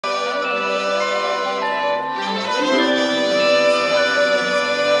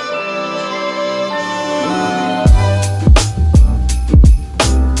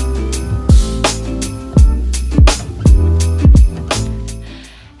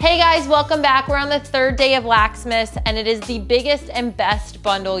Hey guys, welcome back. We're on the third day of LAXMAS and it is the biggest and best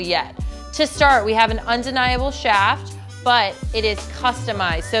bundle yet. To start, we have an undeniable shaft, but it is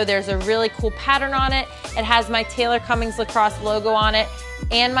customized. So there's a really cool pattern on it. It has my Taylor Cummings lacrosse logo on it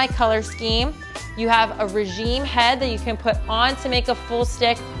and my color scheme. You have a regime head that you can put on to make a full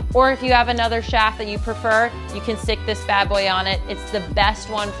stick, or if you have another shaft that you prefer, you can stick this bad boy on it. It's the best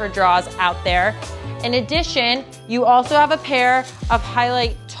one for draws out there. In addition, you also have a pair of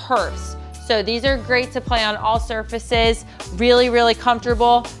highlight turfs. So these are great to play on all surfaces, really, really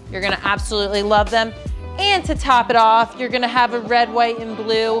comfortable. You're gonna absolutely love them. And to top it off, you're gonna have a red, white, and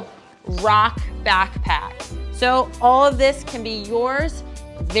blue rock backpack. So all of this can be yours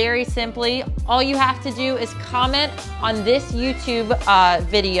very simply. All you have to do is comment on this YouTube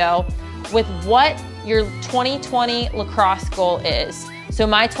video with what your 2020 lacrosse goal is. So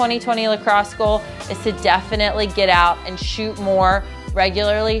my 2020 lacrosse goal is to definitely get out and shoot more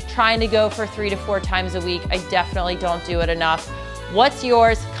regularly, trying to go for 3 to 4 times a week. I definitely don't do it enough. What's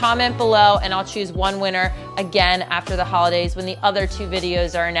yours? Comment below and I'll choose one winner again after the holidays when the other 2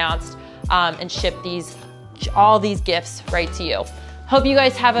 videos are announced and ship all these gifts right to you. Hope you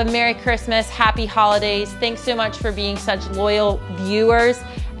guys have a Merry Christmas, Happy Holidays. Thanks so much for being such loyal viewers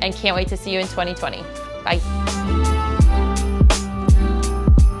and can't wait to see you in 2020. Bye.